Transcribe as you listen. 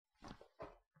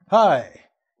Hi,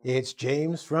 it's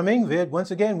James from engVid once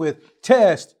again with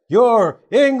Test Your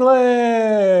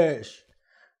English.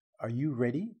 Are you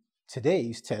ready?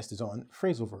 Today's test is on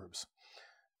phrasal verbs.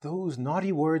 Those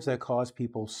naughty words that cause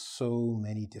people so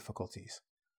many difficulties.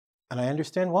 And I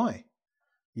understand why.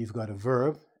 You've got a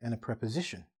verb and a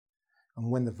preposition.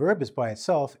 And when the verb is by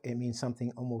itself, it means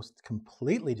something almost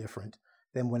completely different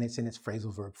than when it's in its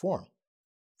phrasal verb form.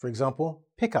 For example,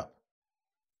 pick up.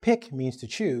 Pick means to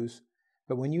choose,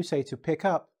 but when you say to pick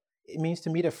up, it means to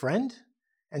meet a friend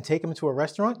and take them to a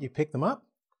restaurant. You pick them up?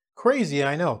 Crazy,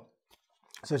 I know.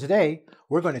 So today,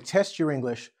 we're going to test your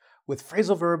English with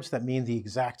phrasal verbs that mean the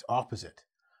exact opposite.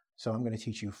 So I'm going to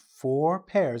teach you 4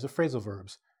 pairs of phrasal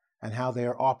verbs and how they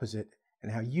are opposite and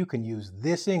how you can use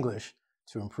this English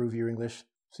to improve your English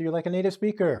so you're like a native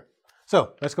speaker.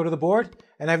 So let's go to the board.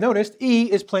 And I've noticed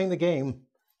E is playing the game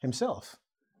himself.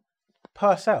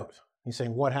 Pass out. He's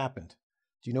saying, what happened?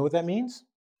 Do you know what that means?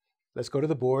 Let's go to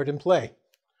the board and play.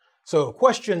 So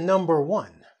question number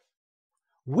 1.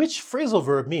 Which phrasal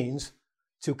verb means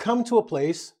to come to a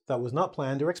place that was not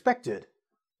planned or expected?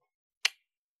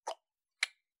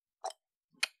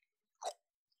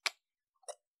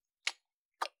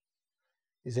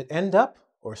 Is it end up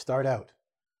or start out?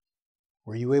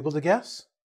 Were you able to guess?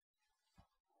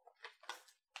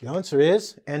 The answer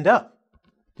is end up.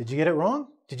 Did you get it wrong?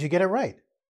 Did you get it right?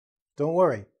 Don't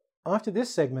worry. After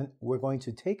this segment, we're going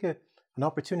to take an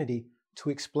opportunity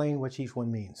to explain what each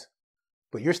one means.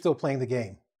 But you're still playing the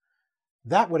game.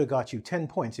 That would have got you 10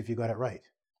 points if you got it right.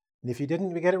 And if you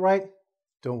didn't get it right,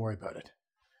 don't worry about it.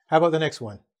 How about the next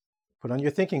one? Put on your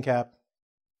thinking cap.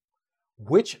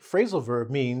 Which phrasal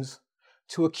verb means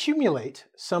to accumulate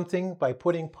something by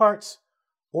putting parts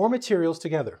or materials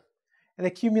together? And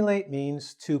accumulate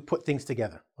means to put things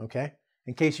together, okay?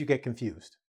 In case you get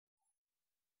confused.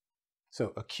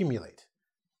 So accumulate,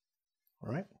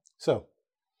 all right? So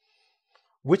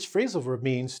which phrasal verb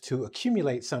means to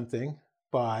accumulate something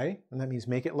by, and that means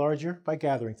make it larger by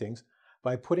gathering things,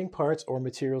 by putting parts or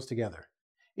materials together?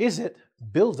 Is it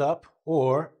build up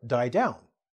or die down?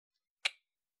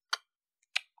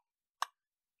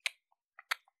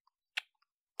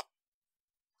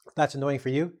 If that's annoying for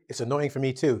you, it's annoying for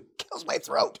me too. Kills my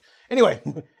throat. Anyway,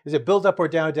 is it build up or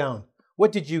die down?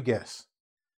 What did you guess?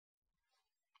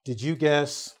 Did you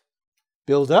guess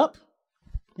build up?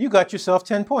 You got yourself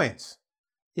 10 points.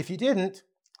 If you didn't,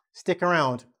 stick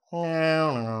around.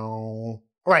 All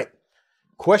right,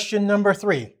 question number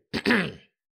 3.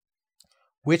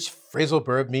 Which phrasal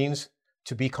verb means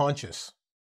to be conscious?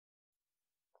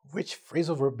 Which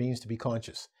phrasal verb means to be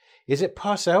conscious? Is it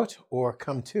pass out or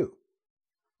come to?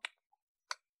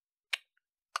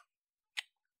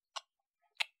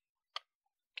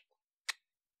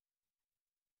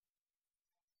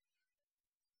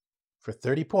 For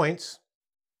 30 points,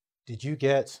 did you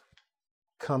get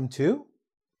come to?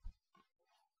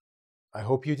 I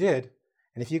hope you did.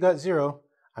 And if you got 0,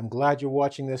 I'm glad you're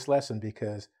watching this lesson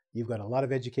because you've got a lot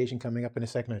of education coming up in a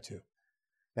second or two.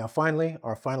 Now, finally,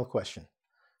 our final question.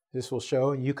 This will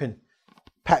show you can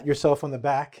pat yourself on the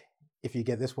back if you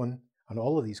get this one on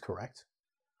all of these correct.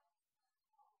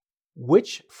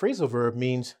 Which phrasal verb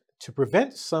means to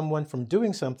prevent someone from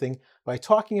doing something by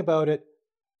talking about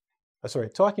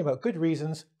good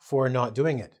reasons for not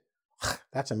doing it?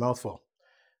 That's a mouthful.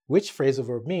 Which phrasal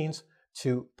verb means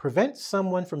to prevent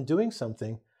someone from doing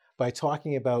something by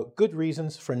talking about good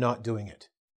reasons for not doing it?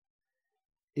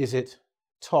 Is it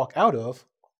talk out of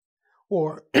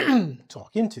or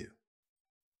talk into?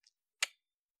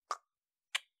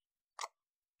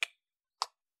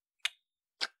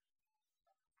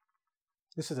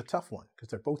 This is a tough one because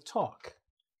they're both talk.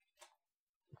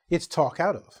 It's talk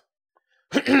out of.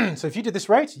 So if you did this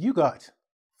right, you got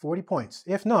 40 points.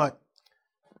 If not,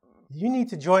 you need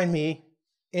to join me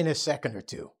in a second or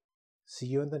two. See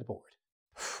you on the board.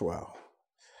 Wow.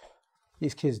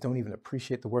 These kids don't even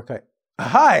appreciate the work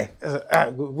Hi!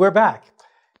 We're back.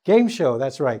 Game show,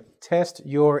 that's right. Test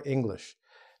your English.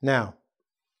 Now,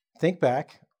 think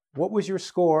back. What was your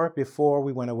score before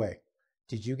we went away?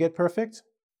 Did you get perfect?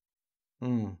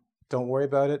 Don't worry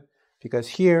about it, because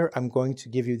here I'm going to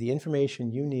give you the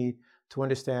information you need to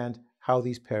understand how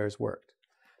these pairs worked.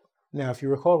 Now, if you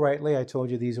recall rightly, I told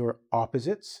you these were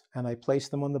opposites, and I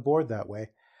placed them on the board that way,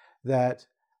 that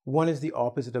one is the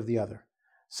opposite of the other.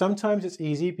 Sometimes it's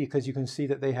easy because you can see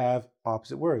that they have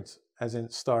opposite words, as in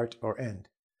start or end.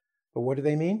 But what do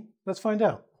they mean? Let's find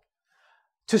out.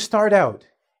 To start out,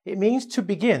 it means to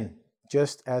begin,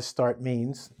 just as start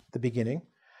means the beginning.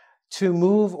 To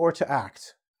move or to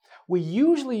act. We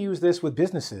usually use this with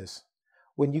businesses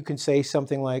when you can say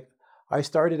something like, I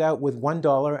started out with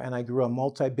 $1 and I grew a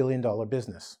multi-billion-dollar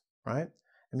business, right?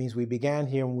 It means we began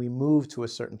here and we moved to a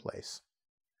certain place.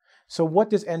 So what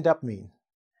does end up mean?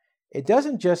 It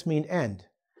doesn't just mean end.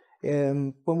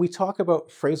 When we talk about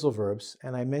phrasal verbs,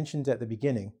 and I mentioned at the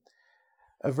beginning,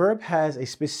 a verb has a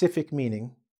specific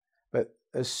meaning, but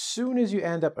as soon as you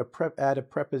add a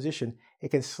preposition,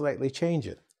 it can slightly change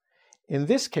it. In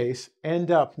this case,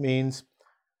 end up means,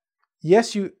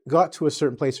 yes, you got to a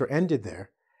certain place or ended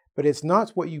there, but it's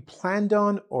not what you planned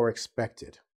on or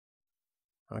expected.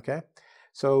 Okay?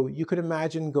 So you could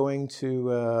imagine going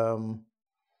to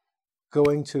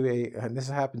and this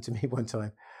happened to me one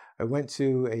time. I went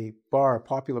to a bar, a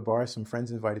popular bar, some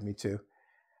friends invited me to,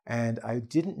 and I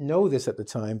didn't know this at the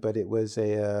time, but it was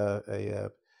it's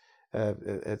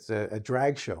a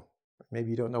drag show. Maybe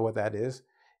you don't know what that is.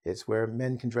 It's where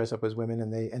men can dress up as women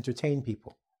and they entertain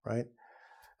people, right?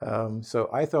 So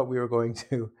I thought we were going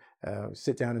to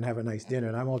sit down and have a nice dinner,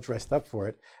 and I'm all dressed up for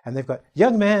it. And they've got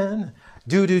young man,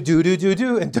 do,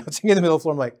 and dancing in the middle of the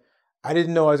floor. I'm like, I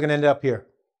didn't know I was going to end up here.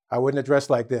 I wouldn't have dressed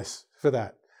like this for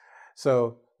that.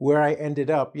 So where I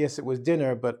ended up, yes, it was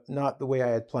dinner, but not the way I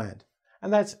had planned.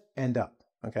 And that's end up,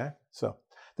 okay? So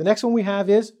the next one we have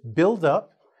is build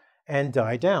up and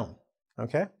die down,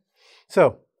 okay?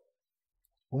 So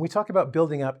when we talk about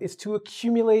building up, it's to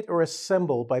accumulate or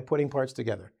assemble by putting parts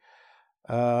together.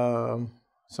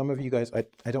 Some of you guys,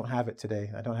 I don't have it today.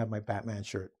 I don't have my Batman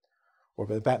shirt or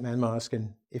the Batman mask.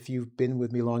 And if you've been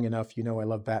with me long enough, you know I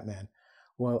love Batman.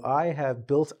 Well, I have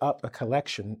built up a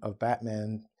collection of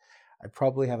Batman. I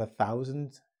probably have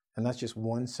 1,000, and that's just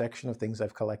one section of things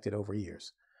I've collected over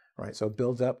years, right? So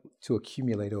build up to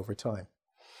accumulate over time.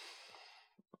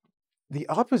 The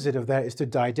opposite of that is to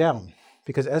die down,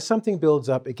 because as something builds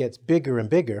up, it gets bigger and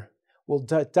bigger. Well,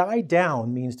 die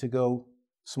down means to go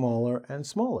smaller and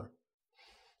smaller.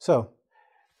 So,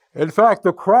 in fact,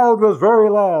 the crowd was very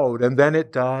loud, and then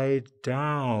it died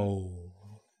down.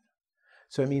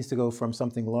 So it means to go from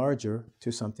something larger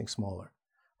to something smaller,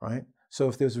 right? So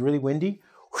if there's really windy,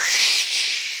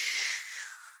 whoosh,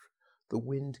 the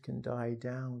wind can die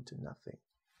down to nothing.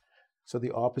 So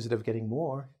the opposite of getting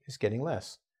more is getting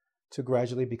less, to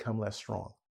gradually become less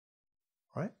strong,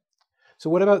 right? So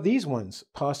what about these ones?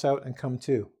 Pass out and come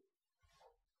to.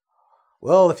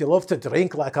 Well, if you love to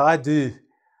drink like I do,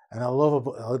 and I love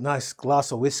a nice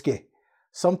glass of whiskey,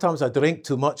 sometimes I drink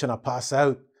too much and I pass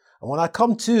out. And when I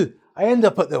come to, I end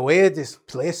up at the weirdest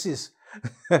places.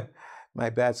 My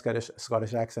bad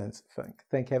Scottish accents.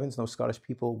 Thank heavens no Scottish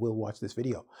people will watch this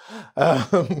video.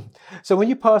 So when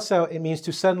you pass out, it means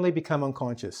to suddenly become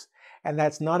unconscious. And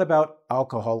that's not about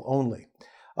alcohol only.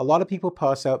 A lot of people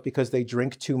pass out because they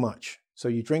drink too much. So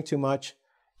you drink too much,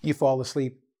 you fall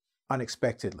asleep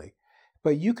unexpectedly.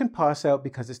 But you can pass out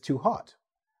because it's too hot.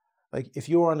 Like if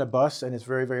you're on a bus and it's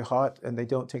very, very hot and they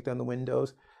don't take down the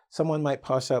windows, someone might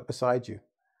pass out beside you.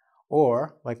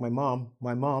 Or like my mom,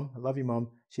 I love you, Mom,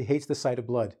 she hates the sight of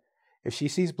blood. If she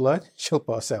sees blood, she'll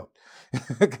pass out,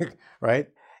 right?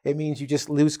 It means you just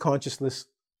lose consciousness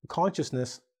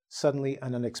suddenly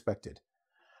and unexpected.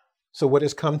 So what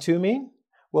does come to mean?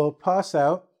 Well, pass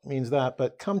out means that,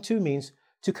 but come to means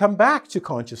to come back to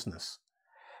consciousness.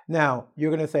 Now,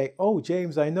 you're going to say, oh,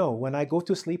 James, I know. When I go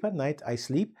to sleep at night, I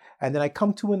sleep, and then I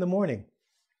come to in the morning.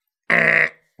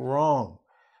 Wrong.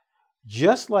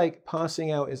 Just like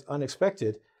passing out is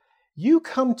unexpected, you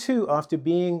come to after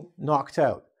being knocked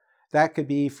out. That could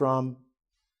be from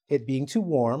it being too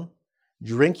warm,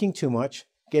 drinking too much,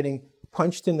 getting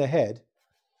punched in the head,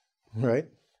 right?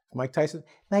 Mike Tyson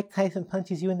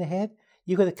punches you in the head,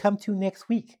 you're going to come to next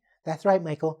week. That's right,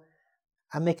 Michael.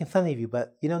 I'm making fun of you,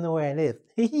 but you don't know where I live.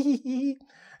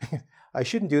 I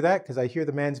shouldn't do that because I hear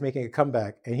the man's making a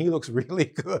comeback and he looks really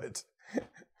good.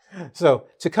 So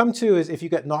to come to is if you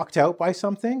get knocked out by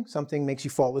something makes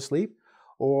you fall asleep,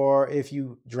 or if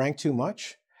you drank too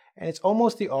much. And it's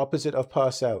almost the opposite of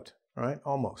pass out, right?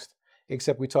 Almost.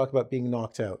 Except we talk about being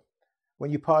knocked out.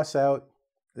 When you pass out,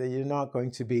 you're not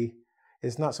going to be,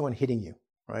 it's not someone hitting you,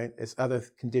 right? It's other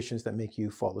conditions that make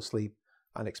you fall asleep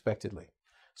unexpectedly.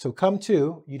 So come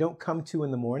to, you don't come to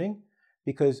in the morning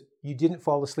because you didn't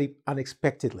fall asleep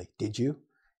unexpectedly, did you?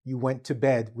 You went to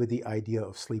bed with the idea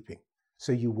of sleeping.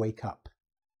 So you wake up.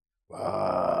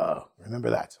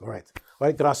 Remember that. All right. All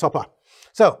right, grasshopper.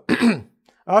 So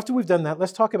after we've done that,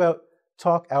 let's talk about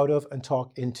talk out of and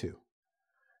talk into.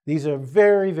 These are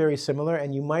very, very similar,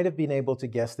 and you might have been able to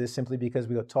guess this simply because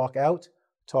we got talk out,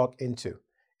 talk into.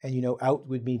 And you know, out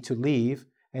would mean to leave,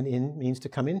 and in means to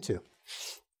come into.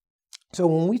 So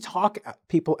when we talk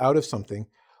people out of something,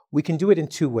 we can do it in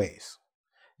two ways.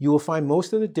 You will find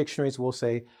most of the dictionaries will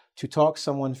say to talk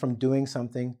someone from doing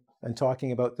something and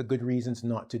talking about the good reasons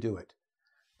not to do it.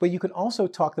 But you can also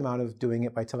talk them out of doing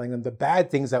it by telling them the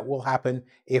bad things that will happen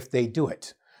if they do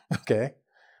it, okay?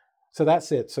 So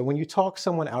that's it. So when you talk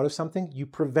someone out of something, you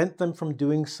prevent them from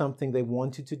doing something they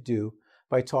wanted to do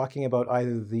by talking about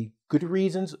either the good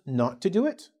reasons not to do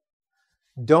it.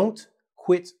 Don't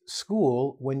quit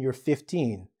school when you're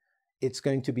 15. It's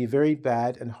going to be very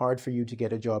bad and hard for you to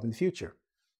get a job in the future,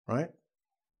 right?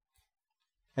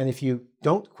 And if you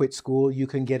don't quit school, you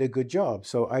can get a good job.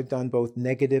 So I've done both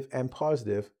negative and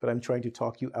positive, but I'm trying to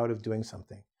talk you out of doing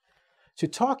something. To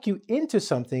talk you into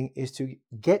something is to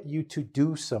get you to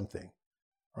do something,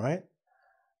 right?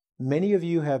 Many of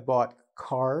you have bought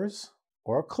cars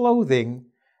or clothing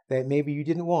that maybe you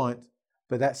didn't want,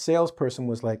 but that salesperson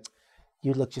was like,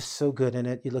 you look just so good in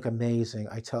it. You look amazing.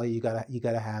 I tell you, you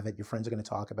gotta have it. Your friends are going to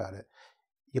talk about it.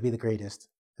 You'll be the greatest.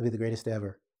 You'll be the greatest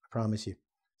ever. I promise you.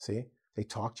 See? They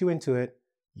talked you into it,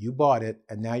 you bought it,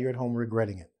 and now you're at home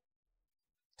regretting it.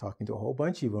 Talking to a whole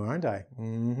bunch of you, aren't I?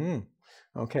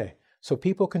 Okay, so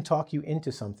people can talk you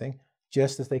into something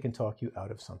just as they can talk you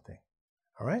out of something.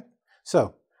 All right?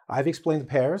 So I've explained the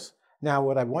pairs. Now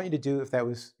what I want you to do,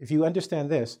 if you understand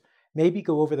this, maybe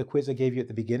go over the quiz I gave you at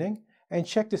the beginning and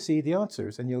check to see the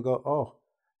answers, and you'll go, oh,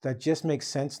 that just makes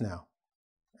sense now.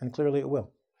 And clearly it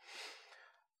will.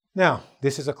 Now,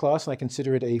 this is a class, and I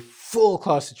consider it a full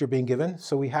class that you're being given,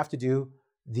 so we have to do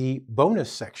the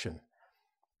bonus section.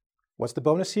 What's the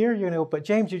bonus here? You know, but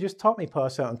James, you just taught me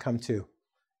pass out and come to.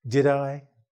 Did I?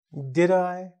 Did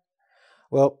I?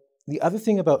 Well, the other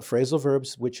thing about phrasal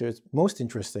verbs, which is most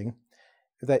interesting,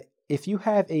 is that if you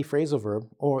have a phrasal verb,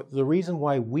 or the reason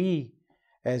why we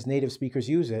as native speakers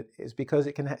use it is because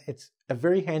it's a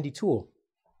very handy tool.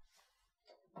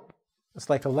 It's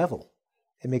like a level.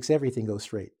 It makes everything go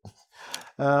straight.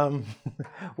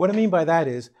 What I mean by that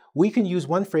is we can use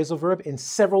one phrasal verb in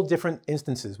several different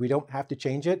instances. We don't have to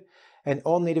change it, and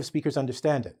all native speakers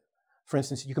understand it. For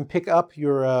instance, you can pick up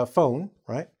your phone,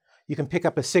 right? You can pick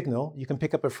up a signal. You can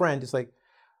pick up a friend. It's like,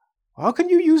 how can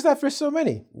you use that for so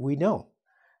many? We know.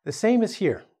 The same is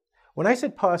here. When I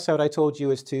said pass out, I told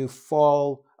you is to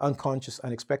fall unconscious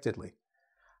unexpectedly.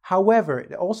 However,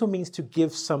 it also means to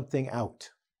give something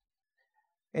out.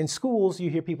 In schools, you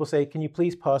hear people say, can you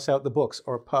please pass out the books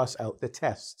or pass out the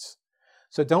tests?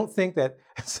 So don't think that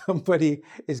somebody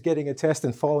is getting a test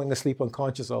and falling asleep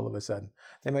unconscious all of a sudden.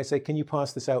 They might say, can you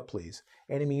pass this out, please?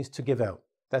 And it means to give out.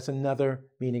 That's another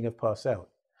meaning of pass out.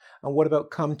 And what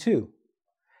about come to?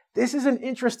 This is an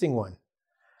interesting one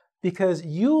because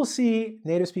you'll see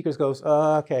native speakers goes,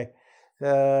 okay,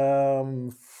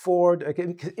 it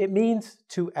means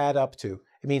to add up to.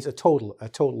 It means a total, a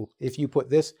total. If you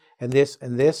put this and this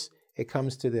and this, it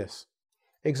comes to this.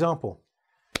 Example,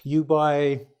 you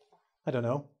buy, I don't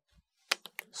know,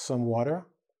 some water,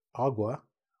 agua,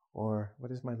 or what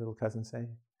does my little cousin say?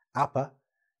 Apa.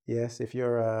 Yes, if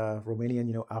you're Romanian,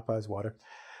 you know apa is water.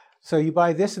 So you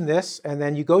buy this, and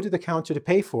then you go to the counter to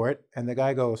pay for it, and the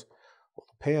guy goes, well,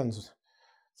 the pan's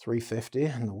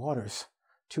 $3.50 and the water's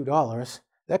 $2.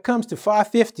 That comes to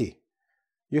 $5.50.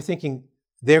 You're thinking,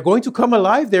 they're going to come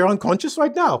alive? They're unconscious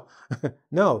right now.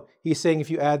 No, he's saying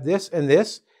if you add this and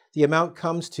this, the amount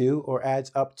comes to or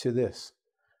adds up to this.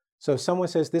 So if someone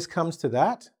says this comes to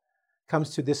that, comes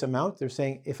to this amount, they're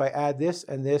saying if I add this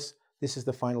and this, this is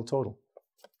the final total.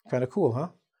 Kind of cool, huh?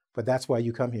 But that's why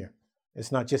you come here.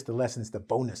 It's not just the lesson, it's the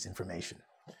bonus information.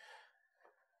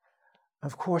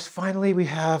 Of course, finally, we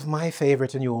have my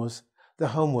favorite and yours, the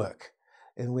homework,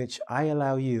 in which I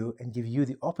allow you and give you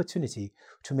the opportunity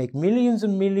to make millions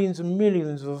and millions and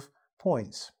millions of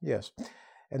points. Yes,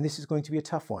 and this is going to be a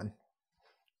tough one.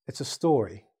 It's a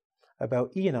story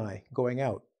about E and I going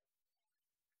out.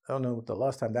 I don't know the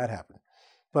last time that happened,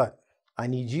 but I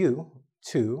need you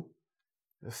to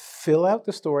fill out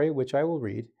the story, which I will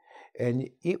read, and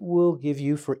it will give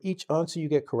you, for each answer you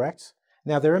get correct.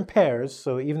 Now, they're in pairs,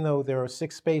 so even though there are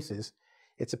 6 spaces,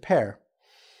 it's a pair.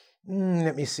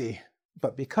 Let me see.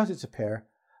 But because it's a pair,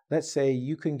 let's say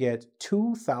you can get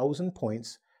 2,000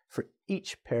 points for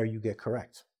each pair you get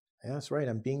correct. Yeah, that's right,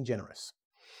 I'm being generous.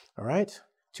 All right,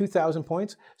 2,000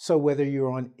 points. So whether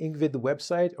you're on engVid, the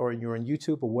website, or you're on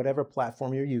YouTube or whatever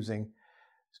platform you're using,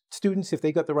 students, if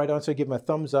they got the right answer, give them a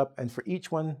thumbs up. And for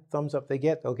each one thumbs up they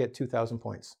get, they'll get 2,000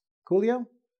 points. Coolio?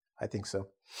 I think so.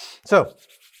 So,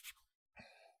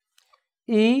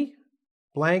 I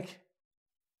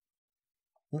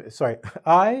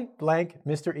blank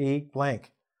Mr. E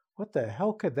blank. What the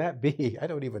hell could that be? I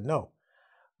don't even know.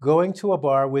 Going to a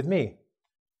bar with me.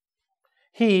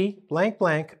 He blank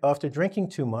blank after drinking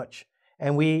too much,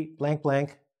 and we blank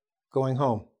blank going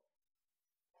home.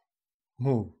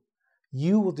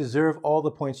 You will deserve all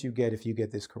the points you get if you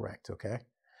get this correct, okay?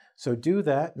 So do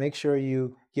that. Make sure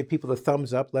you give people a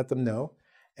thumbs up, let them know.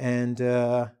 And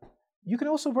you can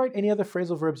also write any other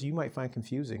phrasal verbs you might find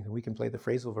confusing, and we can play the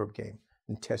phrasal verb game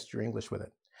and test your English with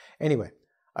it. Anyway,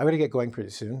 I'm going to get going pretty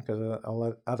soon because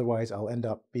otherwise I'll end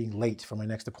up being late for my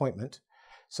next appointment.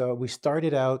 So we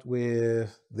started out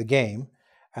with the game,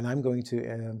 and I'm going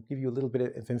to give you a little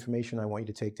bit of information I want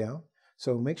you to take down.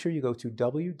 So make sure you go to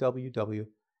www.ing,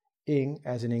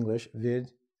 as in English,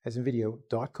 vid, as in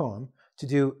video.com to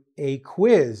do a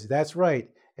quiz. That's right,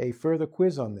 a further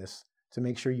quiz on this to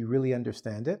make sure you really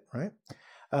understand it, right?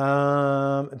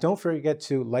 Don't forget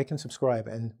to like and subscribe.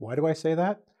 And why do I say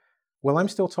that? Well, I'm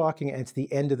still talking and it's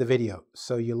the end of the video,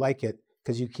 so you like it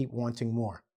because you keep wanting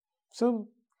more. So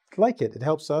like it, it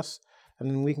helps us, and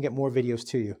then we can get more videos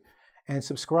to you. And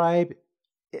subscribe,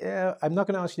 I'm not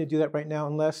going to ask you to do that right now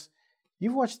unless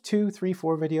you've watched 2, 3,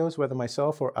 4 videos, whether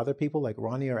myself or other people like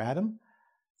Ronnie or Adam,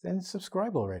 then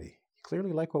subscribe already. You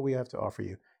clearly like what we have to offer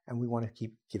you, and we want to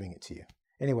keep giving it to you.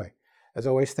 Anyway, as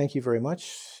always, thank you very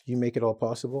much. You make it all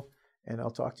possible, and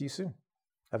I'll talk to you soon.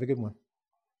 Have a good one.